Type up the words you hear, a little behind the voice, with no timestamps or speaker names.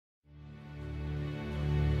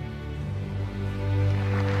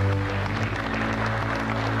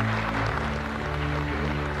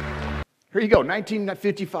Here you go,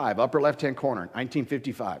 1955, upper left-hand corner,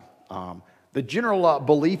 1955. The general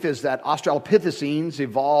belief is that Australopithecines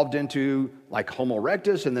evolved into like Homo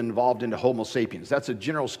erectus and then evolved into Homo sapiens. That's a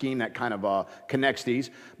general scheme that kind of connects these.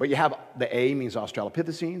 But you have the A means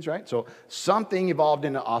Australopithecines, right? So something evolved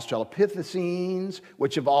into Australopithecines,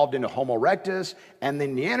 which evolved into Homo erectus, and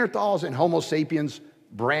then Neanderthals and Homo sapiens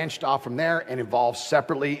branched off from there and evolved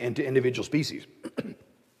separately into individual species.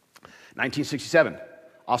 1967,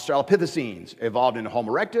 Australopithecines evolved into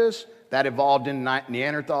Homo erectus, that evolved into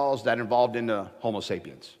Neanderthals, that evolved into Homo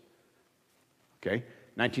sapiens. Okay,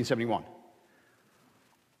 1971.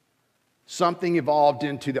 Something evolved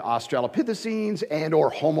into the Australopithecines and or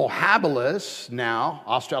Homo habilis. Now,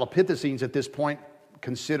 Australopithecines at this point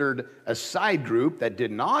considered a side group that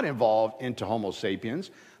did not evolve into Homo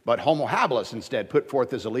sapiens, but Homo habilis instead put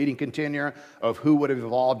forth as a leading contender of who would have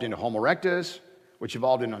evolved into Homo erectus, which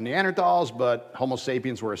evolved into Neanderthals, but Homo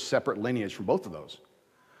sapiens were a separate lineage from both of those.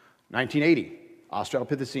 1980,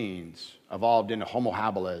 Australopithecines evolved into Homo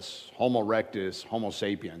habilis, Homo erectus, Homo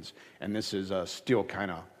sapiens, and this is still kind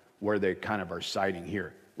of where they kind of are citing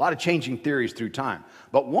here. A lot of changing theories through time,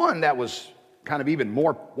 but one that was kind of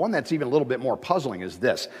one that's even a little bit more puzzling is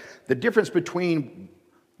this. The difference between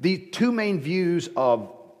the two main views of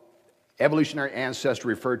evolutionary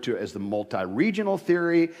ancestry referred to as the multi-regional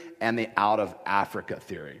theory and the out-of-Africa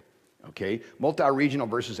theory. Okay, multi-regional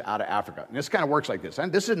versus out of Africa. And this kind of works like this.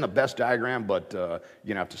 And this isn't the best diagram, but you're going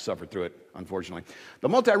to have to suffer through it, unfortunately. The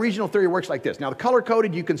multi-regional theory works like this. Now, the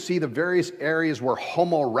color-coded, you can see the various areas where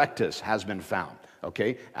Homo erectus has been found.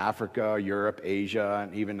 Okay, Africa, Europe, Asia,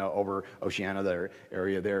 and even over Oceania, the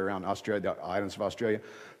area there around Australia, the islands of Australia.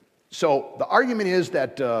 So the argument is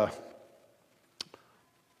that about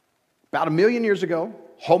 1 million years ago,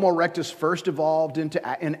 Homo erectus first evolved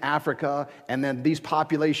in Africa, and then these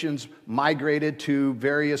populations migrated to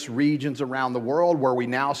various regions around the world where we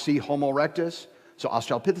now see Homo erectus. So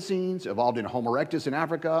Australopithecines evolved in Homo erectus in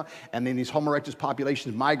Africa, and then these Homo erectus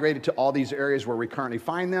populations migrated to all these areas where we currently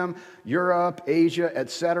find them, Europe, Asia,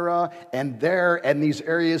 etc. And there, in these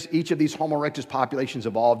areas, each of these Homo erectus populations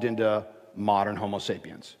evolved into modern Homo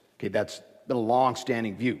sapiens. Okay, that's been a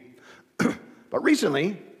long-standing view. But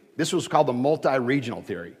recently, this was called the multi-regional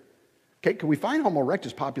theory. Okay, can we find Homo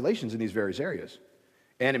erectus populations in these various areas?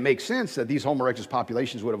 And it makes sense that these Homo erectus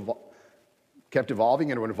populations would have kept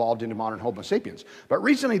evolving and would have evolved into modern Homo sapiens. But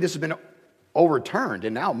recently this has been overturned,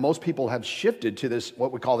 and now most people have shifted to this,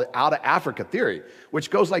 what we call the out-of-Africa theory,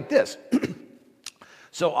 which goes like this.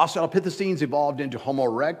 So Australopithecines evolved into Homo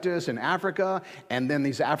erectus in Africa, and then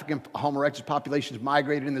these African Homo erectus populations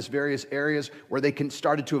migrated in these various areas where they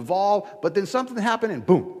started to evolve, but then something happened and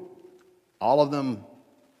boom, all of them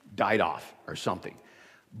died off or something.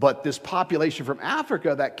 But this population from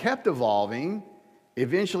Africa that kept evolving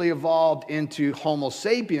eventually evolved into Homo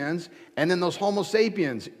sapiens, and then those Homo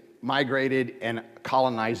sapiens migrated and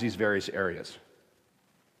colonized these various areas.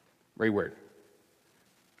 Very weird.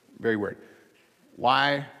 Very weird.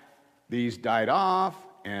 Why these died off,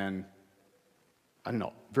 and I don't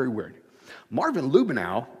know, very weird. Marvin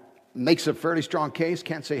Lubenow makes a fairly strong case,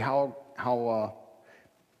 can't say how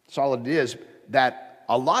solid it is, that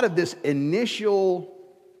a lot of this initial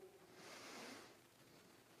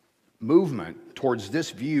movement towards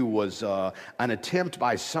this view was an attempt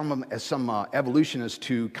by some evolutionists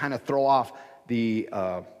to kind of throw off the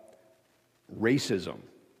racism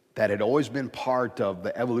that had always been part of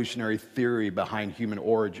the evolutionary theory behind human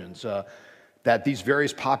origins, that these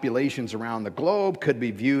various populations around the globe could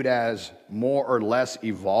be viewed as more or less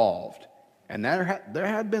evolved. And there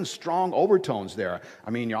had been strong overtones there. I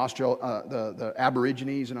mean, the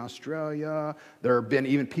Aborigines in Australia, there have been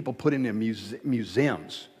even people put into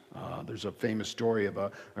museums. There's a famous story of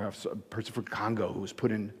a person from Congo who was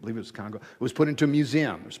put in, I believe it was Congo, who was put into a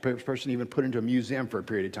museum. There's a person even put into a museum for a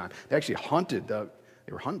period of time. They actually hunted the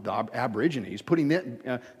Aborigines,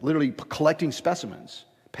 literally collecting specimens,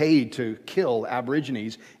 paid to kill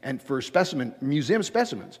Aborigines and for museum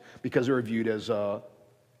specimens because they were viewed as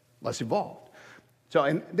less evolved. So,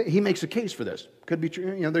 and he makes a case for this. Could be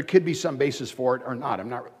true, there could be some basis for it or not.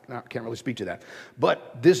 Can't really speak to that.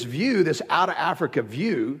 But this view, this out-of-Africa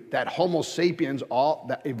view, that Homo sapiens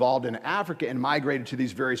that evolved in Africa and migrated to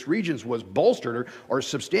these various regions was bolstered or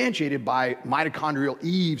substantiated by mitochondrial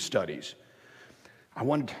Eve studies. I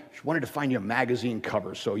wanted to find you a magazine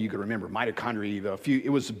cover so you could remember mitochondria Eve. It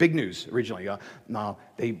was big news originally.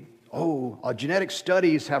 Genetic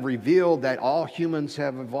studies have revealed that all humans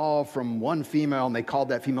have evolved from one female, and they called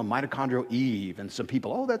that female mitochondrial Eve. And some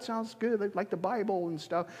people, that sounds good, they like the Bible and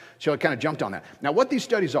stuff. So I kind of jumped on that. Now, what these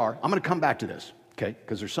studies are, I'm going to come back to this, okay,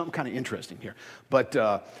 because there's something kind of interesting here. But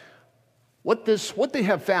What they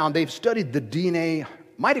have found, they've studied the DNA.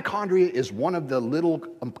 Mitochondria is one of the little,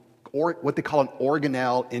 what they call an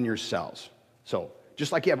organelle in your cells. So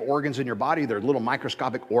just like you have organs in your body, there are little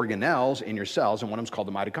microscopic organelles in your cells, and one of them is called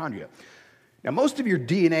the mitochondria. Now, most of your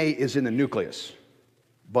DNA is in the nucleus,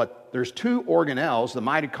 but there's two organelles, the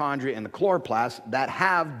mitochondria and the chloroplast, that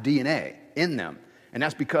have DNA in them. And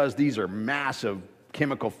that's because these are massive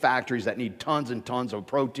chemical factories that need tons and tons of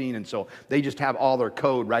protein, and so they just have all their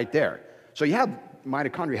code right there. So you have,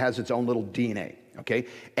 mitochondria has its own little DNA, okay?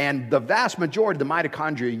 And the vast majority of the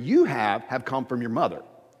mitochondria you have come from your mother.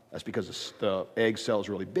 That's because the egg cell is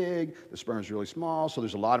really big, the sperm is really small, so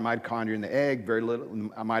there's a lot of mitochondria in the egg, very little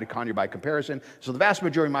mitochondria by comparison. So the vast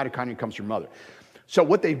majority of mitochondria comes from mother. So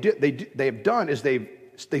what they've done is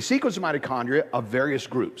they sequence the mitochondria of various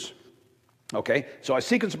groups. Okay, so I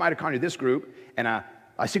sequenced mitochondria this group, and I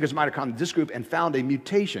sequenced mitochondria this group and found a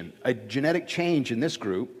mutation, a genetic change in this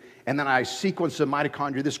group, and then I sequenced the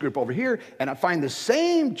mitochondria this group over here, and I find the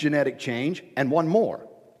same genetic change and one more.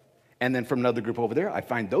 And then from another group over there, I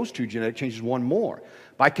find those two genetic changes, one more.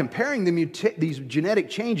 By comparing these genetic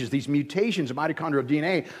changes, these mutations of mitochondrial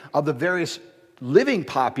DNA of the various living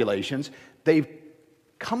populations, they've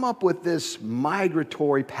come up with this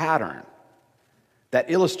migratory pattern that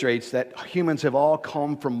illustrates that humans have all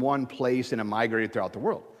come from one place and have migrated throughout the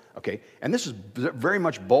world. Okay, and this is very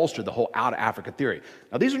much bolstered the whole out of Africa theory.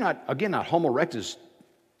 Now, these are not Homo erectus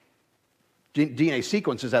DNA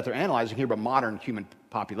sequences that they're analyzing here, but modern human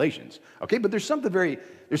populations. Okay, but there's something very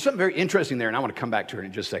interesting there, and I want to come back to it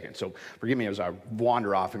in just a second. So forgive me as I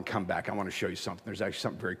wander off and come back. I want to show you something. There's actually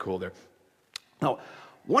something very cool there. Now,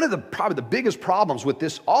 one of probably the biggest problems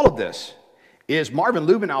with all of this, is Marvin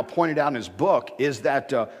Lubenow pointed out in his book, is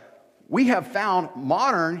that we have found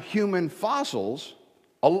modern human fossils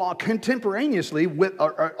contemporaneously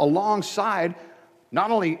alongside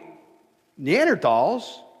not only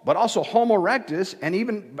Neanderthals, but also Homo erectus and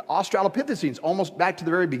even Australopithecines, almost back to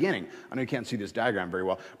the very beginning. I know you can't see this diagram very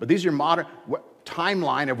well, but these are modern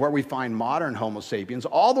timeline of where we find modern Homo sapiens,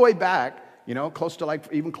 all the way back, close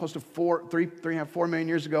to 4 million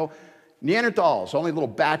years ago. Neanderthals, only a little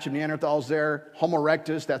batch of Neanderthals there. Homo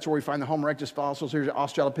erectus, that's where we find the Homo erectus fossils. Here's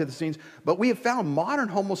Australopithecines. But we have found modern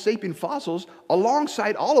Homo sapien fossils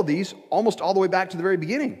alongside all of these, almost all the way back to the very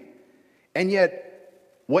beginning. And yet,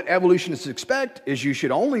 what evolutionists expect is you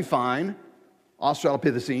should only find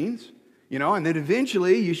Australopithecines, and then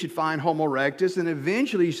eventually you should find Homo erectus, and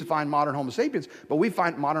eventually you should find modern Homo sapiens. But we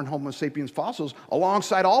find modern Homo sapiens fossils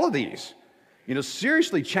alongside all of these,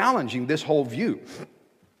 seriously challenging this whole view.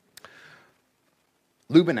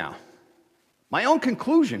 Lubenow. My own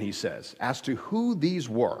conclusion, he says, as to who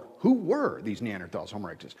were these Neanderthals, Homo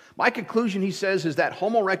erectus. My conclusion, he says, is that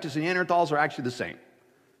Homo erectus and Neanderthals are actually the same.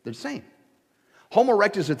 They're the same. Homo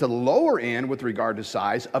erectus is at the lower end with regard to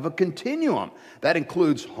size of a continuum that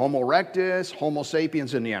includes Homo erectus, Homo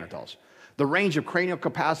sapiens, and Neanderthals. The range of cranial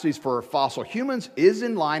capacities for fossil humans is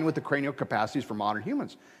in line with the cranial capacities for modern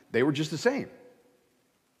humans. They were just the same.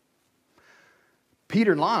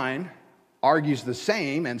 Peter Line argues the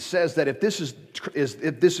same and says that if this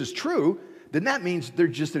is true, then that means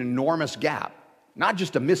there's just an enormous gap, not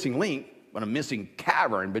just a missing link, but a missing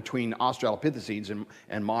cavern between Australopithecines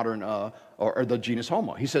and modern, or the genus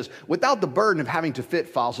Homo. He says, without the burden of having to fit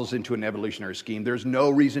fossils into an evolutionary scheme, there's no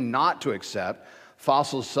reason not to accept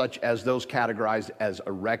fossils such as those categorized as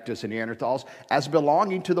erectus and Neanderthals as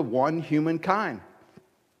belonging to the one humankind.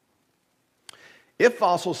 If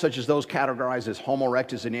fossils such as those categorized as Homo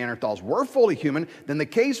erectus and Neanderthals were fully human, then the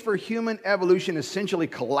case for human evolution essentially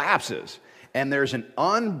collapses, and there's an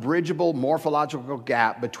unbridgeable morphological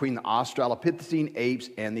gap between the Australopithecine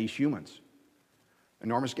apes and these humans.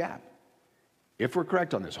 Enormous gap. If we're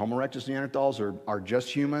correct on this, Homo erectus and Neanderthals are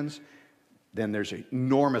just humans, then there's an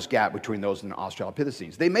enormous gap between those and the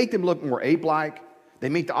Australopithecines. They make them look more ape-like. They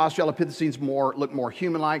make the Australopithecines look more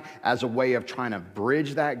human-like as a way of trying to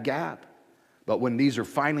bridge that gap. But when these are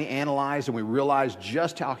finally analyzed and we realize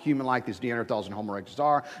just how human-like these Neanderthals and Homo erectus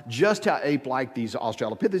are, just how ape-like these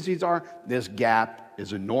Australopithecines are, this gap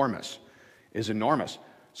is enormous.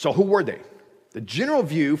 So who were they? The general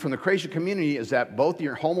view from the creation community is that both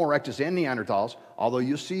your Homo erectus and Neanderthals, although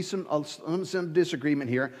you'll see some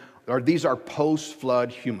disagreement here, these are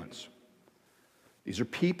post-flood humans. These are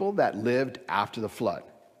people that lived after the flood.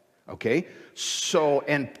 Okay? So,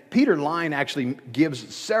 and Peter Line actually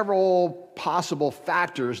gives several possible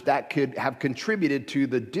factors that could have contributed to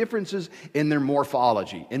the differences in their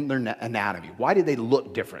morphology, in their anatomy. Why did they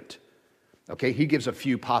look different? Okay, he gives a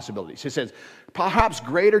few possibilities. He says, perhaps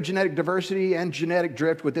greater genetic diversity and genetic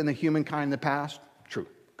drift within the humankind in the past. True,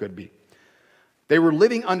 could be. They were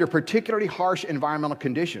living under particularly harsh environmental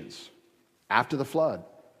conditions after the flood,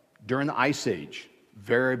 during the Ice Age.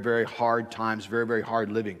 Very, very hard times, very, very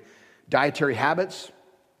hard living. Dietary habits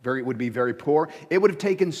would be very poor. It would have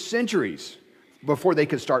taken centuries before they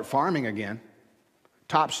could start farming again.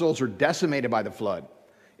 Topsoils were decimated by the flood.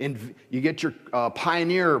 And you get your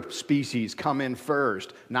pioneer species come in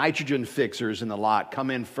first. Nitrogen fixers in the lot come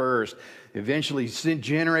in first. Eventually,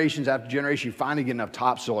 generations after generation, you finally get enough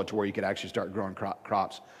topsoil to where you could actually start growing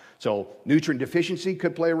crops. So nutrient deficiency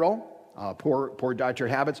could play a role. Poor dietary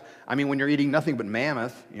habits. I mean, when you're eating nothing but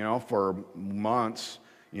mammoth, for months,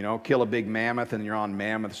 kill a big mammoth and you're on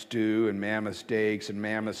mammoth stew and mammoth steaks and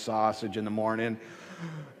mammoth sausage in the morning.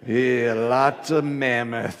 Yeah, lots of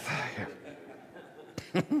mammoth.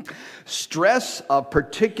 Stress of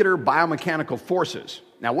particular biomechanical forces.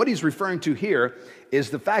 Now, what he's referring to here is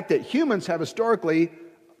the fact that humans have historically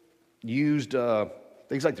used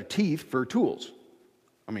things like their teeth for tools.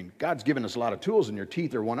 I mean, God's given us a lot of tools, and your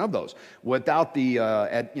teeth are one of those. Without the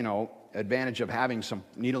advantage of having some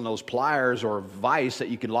needle-nose pliers or vise that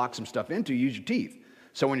you can lock some stuff into, use your teeth.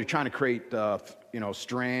 So when you're trying to create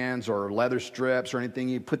strands or leather strips or anything,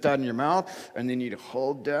 you put that in your mouth, and then you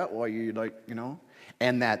hold that while you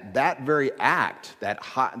and that very act,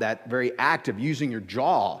 that very act of using your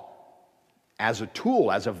jaw as a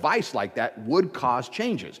tool, as a vice like that, would cause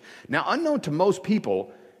changes. Now, unknown to most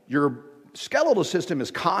people, your skeletal system is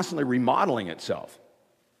constantly remodeling itself.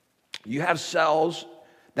 You have cells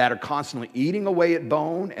that are constantly eating away at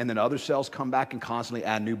bone, and then other cells come back and constantly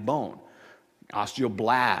add new bone.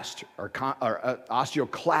 Osteoblasts or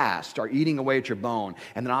osteoclasts are eating away at your bone,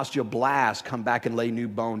 and then osteoblasts come back and lay new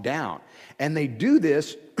bone down. And they do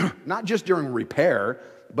this not just during repair,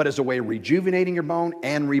 but as a way of rejuvenating your bone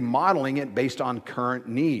and remodeling it based on current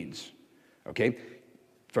needs. Okay?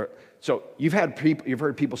 So you've heard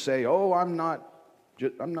people say, "Oh, I'm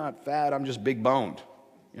not fat. I'm just big boned."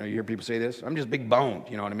 You hear people say this. I'm just big boned.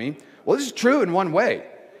 You know what I mean? Well, this is true in one way.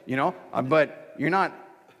 But you're not.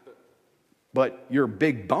 But you're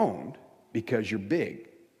big boned because you're big.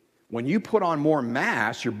 When you put on more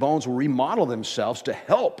mass, your bones will remodel themselves to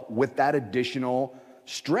help with that additional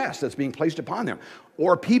stress that's being placed upon them.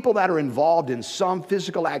 Or people that are involved in some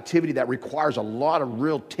physical activity that requires a lot of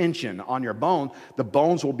real tension on your bone, the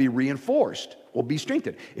bones will be reinforced, will be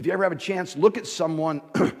strengthened. If you ever have a chance, look at someone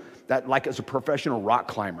that like is a professional rock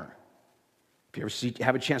climber. If you ever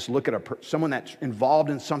have a chance to look at someone that's involved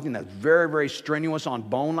in something that's very, very strenuous on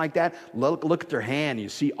bone like that, look at their hand. You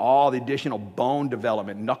see all the additional bone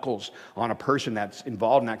development, knuckles on a person that's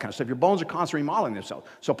involved in that kind of stuff. Your bones are constantly remodeling themselves.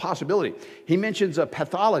 So possibility. He mentions a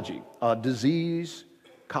pathology, disease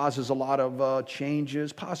causes a lot of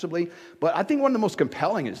changes, possibly. But I think one of the most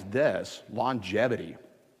compelling is this, longevity.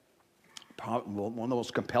 One of the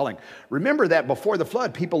most compelling. Remember that before the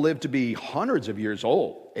flood, people lived to be hundreds of years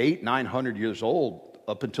old, 800-900 years old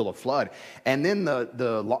up until the flood. And then the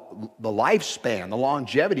lifespan, the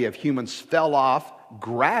longevity of humans fell off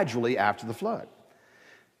gradually after the flood.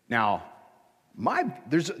 Now,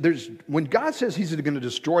 when God says he's going to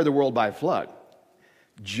destroy the world by flood,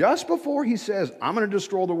 just before he says, I'm going to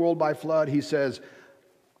destroy the world by flood, he says,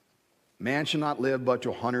 man shall not live but to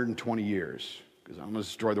 120 years. Because I'm going to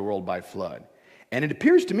destroy the world by flood. And it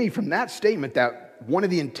appears to me from that statement that one of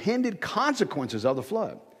the intended consequences of the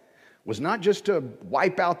flood was not just to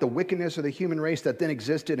wipe out the wickedness of the human race that then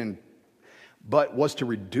existed, but was to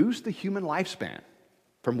reduce the human lifespan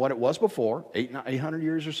from what it was before, 800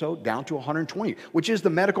 years or so, down to 120, which is the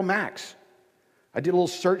medical max. I did a little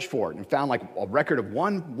search for it and found like a record of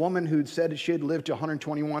one woman who'd said she had lived to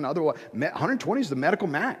 121. Otherwise, 120 is the medical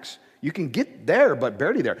max. You can get there, but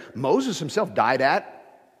barely there. Moses himself died at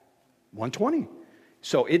 120.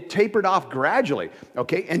 So it tapered off gradually,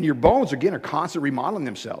 okay? And your bones, again, are constantly remodeling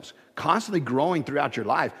themselves, constantly growing throughout your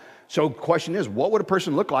life. So the question is, what would a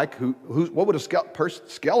person look like? What would a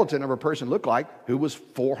skeleton of a person look like who was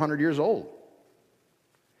 400 years old?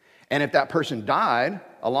 And if that person died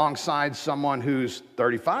alongside someone who's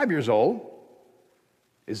 35 years old,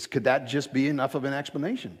 could that just be enough of an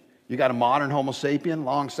explanation? You got a modern Homo sapien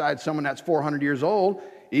alongside someone that's 400 years old,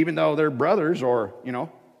 even though they're brothers, or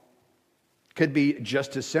could be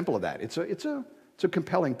just as simple as that. It's a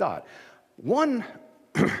compelling thought. One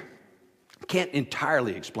can't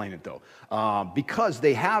entirely explain it though, because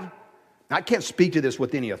I can't speak to this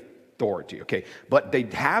with any authority, okay? But they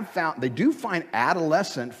do find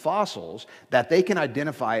adolescent fossils that they can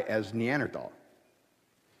identify as Neanderthal.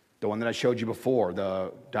 The one that I showed you before,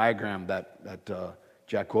 the diagram that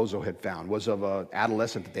Jack Wozo had found was of an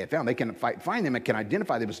adolescent that they had found. They can find them and can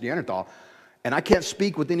identify them as Neanderthal. And I can't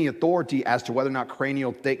speak with any authority as to whether or not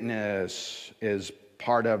cranial thickness is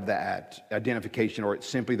part of that identification or it's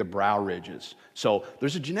simply the brow ridges. So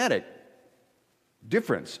there's a genetic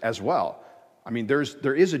difference as well. I mean, there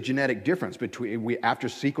is a genetic difference between, after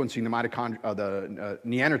sequencing the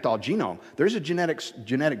Neanderthal genome, there's a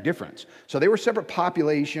genetic difference. So they were separate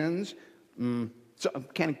populations. So I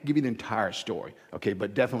can't give you the entire story, okay,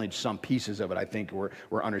 but definitely some pieces of it I think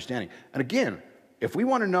we're understanding. And again, if we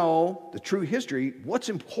want to know the true history, what's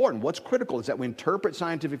important, what's critical is that we interpret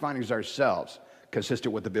scientific findings ourselves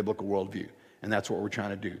consistent with the biblical worldview. And that's what we're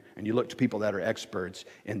trying to do. And you look to people that are experts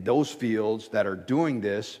in those fields that are doing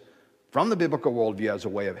this from the biblical worldview as a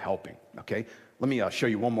way of helping, okay? Let me show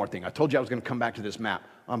you one more thing. I told you I was going to come back to this map.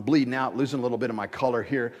 I'm bleeding out, losing a little bit of my color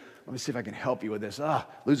here. Let me see if I can help you with this.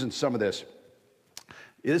 Losing some of this.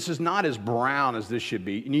 This is not as brown as this should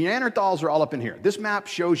be. Neanderthals are all up in here. This map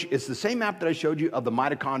shows you, it's the same map that I showed you of the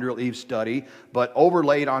mitochondrial Eve study, but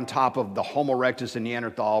overlaid on top of the Homo erectus and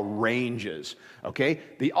Neanderthal ranges, okay?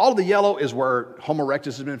 All the yellow is where Homo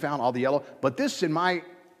erectus has been found, all the yellow, but this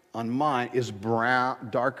on mine is brown,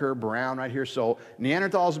 darker brown right here. So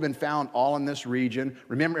Neanderthals have been found all in this region.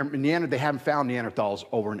 Remember, they haven't found Neanderthals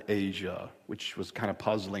over in Asia, which was kind of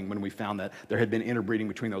puzzling when we found that there had been interbreeding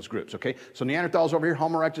between those groups, okay? So Neanderthals over here,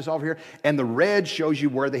 Homo erectus over here, and the red shows you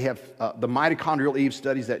where they have the mitochondrial Eve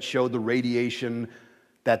studies that show the radiation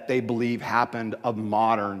that they believe happened of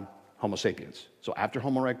modern Homo sapiens. So after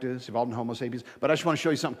Homo erectus, evolved in Homo sapiens. But I just want to show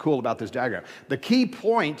you something cool about this diagram. The key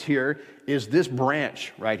point here is this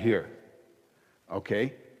branch right here.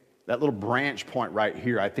 Okay? That little branch point right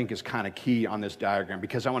here I think is kind of key on this diagram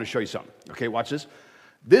because I want to show you something. Okay, watch this.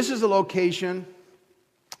 This is the location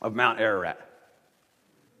of Mount Ararat,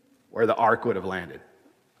 where the ark would have landed.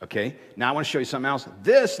 Okay? Now I want to show you something else.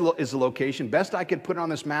 This is the location, best I could put it on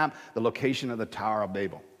this map, the location of the Tower of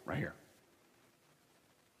Babel, right here.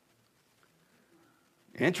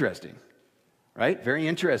 Interesting, right? Very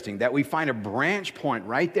interesting that we find a branch point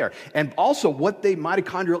right there. And also what the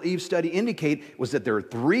mitochondrial Eve study indicate was that there are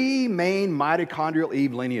 3 main mitochondrial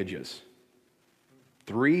Eve lineages.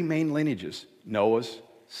 3 main lineages. Noah's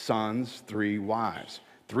sons, 3 wives.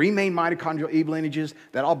 3 main mitochondrial Eve lineages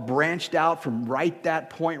that all branched out from that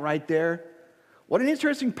point right there. What an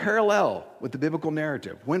interesting parallel with the biblical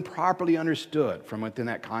narrative when properly understood from within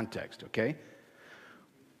that context, okay?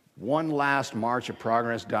 One last March of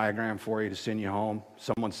Progress diagram for you to send you home.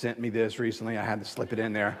 Someone sent me this recently. I had to slip it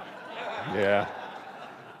in there. Yeah.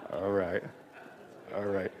 All right. All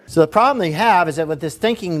right. So the problem they have is that with this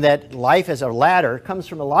thinking that life is a ladder comes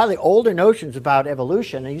from a lot of the older notions about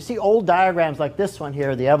evolution. And you see old diagrams like this one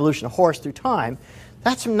here, the evolution of horse through time.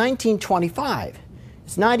 That's from 1925.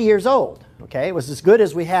 It's 90 years old. Okay? It was as good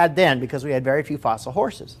as we had then because we had very few fossil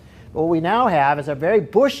horses. What we now have is a very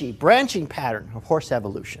bushy, branching pattern of horse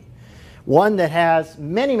evolution. One that has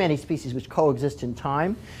many, many species which coexist in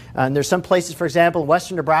time. And there's some places, for example, in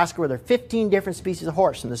western Nebraska where there are 15 different species of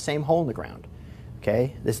horse in the same hole in the ground.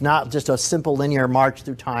 Okay? It's not just a simple linear march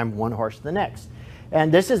through time, one horse to the next.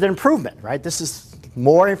 And this is an improvement, right? This is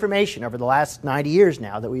more information over the last 90 years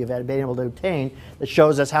now that we have been able to obtain that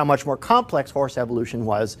shows us how much more complex horse evolution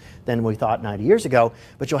was than we thought 90 years ago.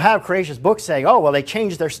 But you'll have creationist books saying, oh, well, they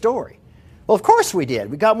changed their story. Well, of course we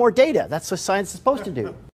did. We got more data. That's what science is supposed to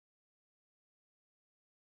do.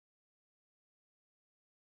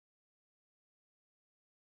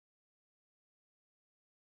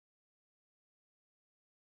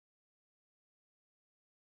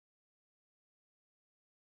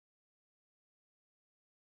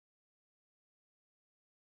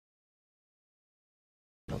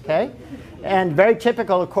 Okay? And very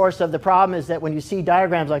typical, of course, of the problem is that when you see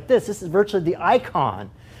diagrams like this is virtually the icon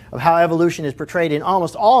of how evolution is portrayed in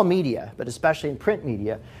almost all media, but especially in print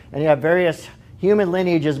media. And you have various human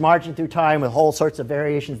lineages marching through time with whole sorts of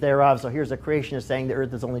variations thereof. So here's a creationist saying the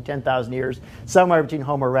Earth is only 10,000 years, somewhere between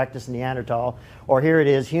Homo erectus and Neanderthal. Or here it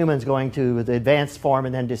is, humans going to the advanced form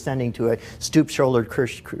and then descending to a stoop-shouldered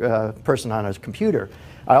person on a computer.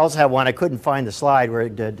 I also have one, I couldn't find the slide, where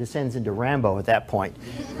it descends into Rambo at that point.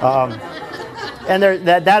 And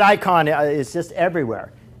that icon is just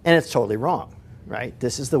everywhere. And it's totally wrong, right?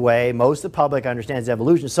 This is the way most of the public understands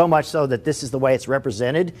evolution, so much so that this is the way it's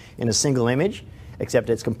represented in a single image, except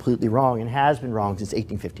it's completely wrong and has been wrong since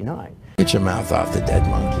 1859. Get your mouth off the dead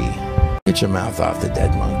monkey. Get your mouth off the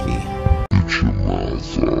dead monkey. Get your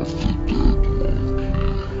mouth off the dead monkey.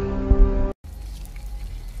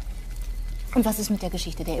 Und was ist mit der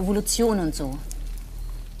Geschichte der Evolution und so?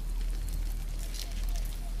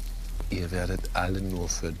 Ihr werdet alle nur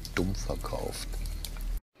für dumm verkauft.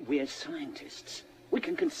 We're scientists. We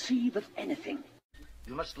can conceive of anything.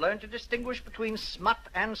 You must learn to distinguish between smut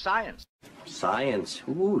and science. Science?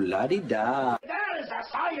 Ooh, la-di-da. That is a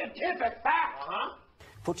scientific fact, huh?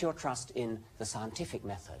 Put your trust in the scientific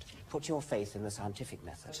method. Put your faith in the scientific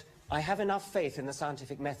method. I have enough faith in the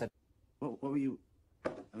scientific method. What were you...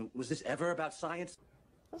 was this ever about science?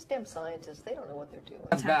 Those damn scientists, they don't know what they're doing.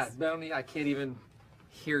 That's bad. Melanie, I can't even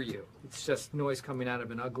hear you. It's just noise coming out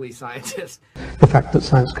of an ugly scientist. The fact that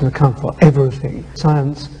science can account for everything.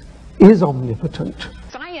 Science is omnipotent.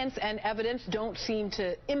 Science and evidence don't seem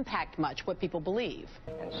to impact much what people believe.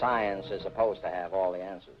 And science is supposed to have all the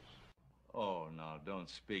answers. Oh, now, don't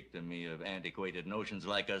speak to me of antiquated notions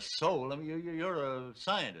like a soul. I mean, you're a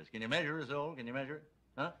scientist. Can you measure a soul? Can you measure it?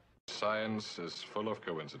 Huh? Science is full of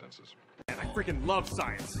coincidences. And I freaking love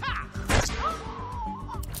science.